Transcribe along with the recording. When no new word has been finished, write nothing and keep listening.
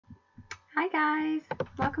Hi guys,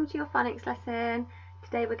 welcome to your phonics lesson.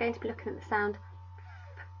 Today we're going to be looking at the sound f.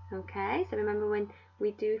 Okay, so remember when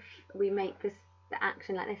we make the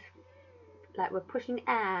action like this, like we're pushing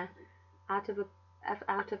air out of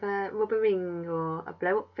a rubber ring or a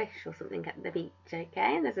blow up fish or something at the beach.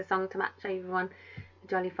 Okay, and there's a song to match over on the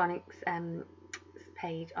Jolly Phonics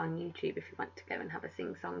page on YouTube if you want to go and have a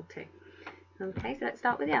sing song too. Okay, so let's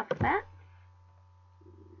start with the alphabet.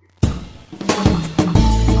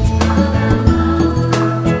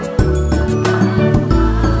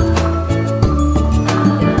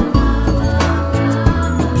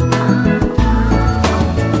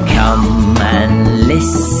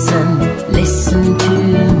 Listen to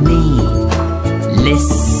me,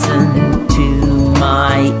 listen to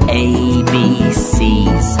my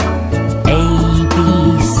ABCs. A, B,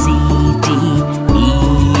 C, D, E,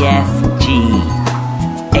 F, G,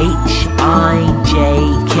 H, I, J,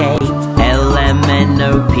 K, L, M, N, O,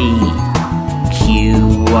 P,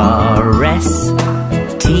 Q, R, S,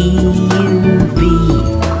 T, U, V,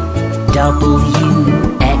 W,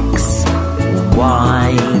 X,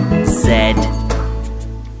 Y, Z.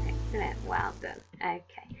 Well done.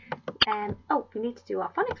 Okay. Oh, we need to do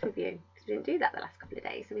our phonics review because we didn't do that the last couple of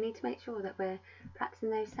days. So we need to make sure that we're practicing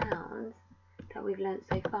those sounds that we've learnt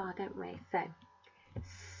so far, don't we? So,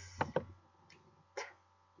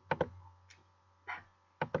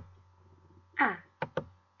 S,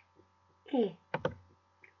 T,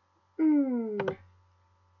 P, A,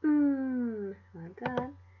 I, Well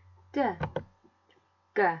done. D,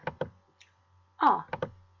 G,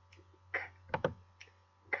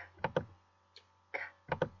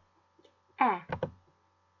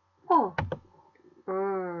 O,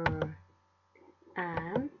 O,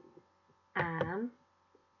 am,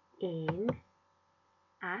 in,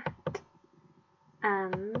 at,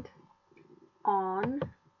 and, on,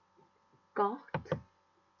 got,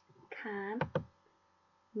 can,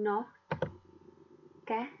 not,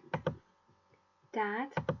 get, dad,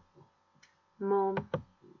 mum,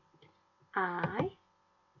 I,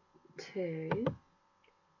 to,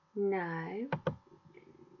 know,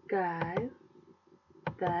 go,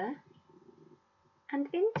 the, and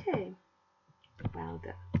into. Well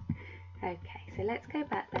done. Okay, so let's go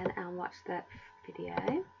back then and watch the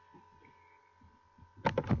video.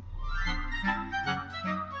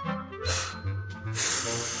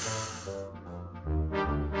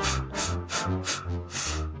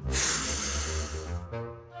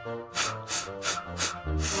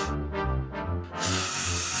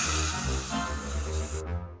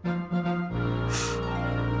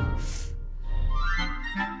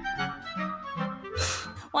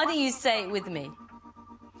 Why don't you say it with me?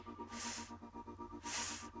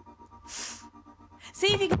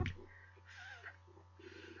 See if you can.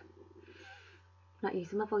 Not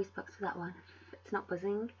using my voice box for that one. It's not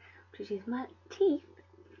buzzing. I'm just using my teeth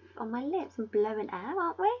on my lips and blowing air,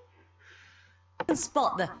 aren't we? You can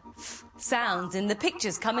spot the sounds in the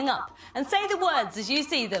pictures coming up and say the words as you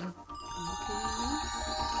see them.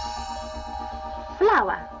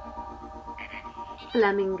 Flower,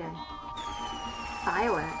 flamingo,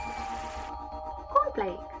 fireworks,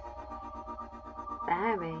 cornflakes,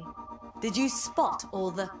 berry. Did you spot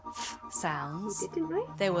all the sounds? We did, didn't we?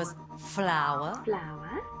 There was flower,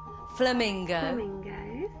 Flower, flamingo,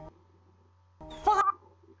 flamingos, fi-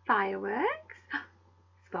 fireworks,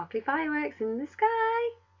 sparkly fireworks in the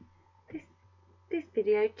sky. This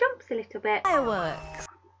video jumps a little bit. fireworks.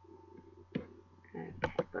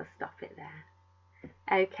 Okay, we'll stop it there.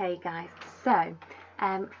 Okay guys, so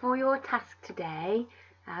for your task today,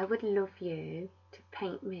 I would love you to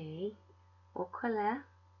paint me or colour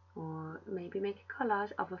or maybe make a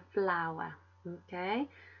collage of a flower. Okay,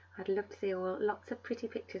 I'd love to see lots of pretty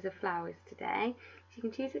pictures of flowers today. So you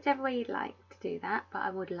can choose whichever way you'd like to do that, but I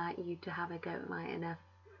would like you to have a go at writing a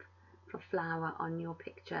flower on your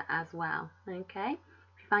picture as well. Okay,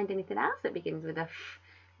 if you find anything else that begins with a f,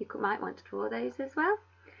 you might want to draw those as well.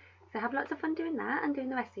 So have lots of fun doing that and doing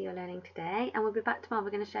the rest of your learning today, and we'll be back tomorrow.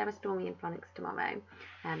 We're going to share a story in phonics tomorrow,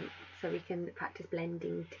 so we can practice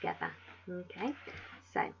blending together. Okay,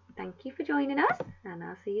 so thank you for joining us, and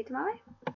I'll see you tomorrow.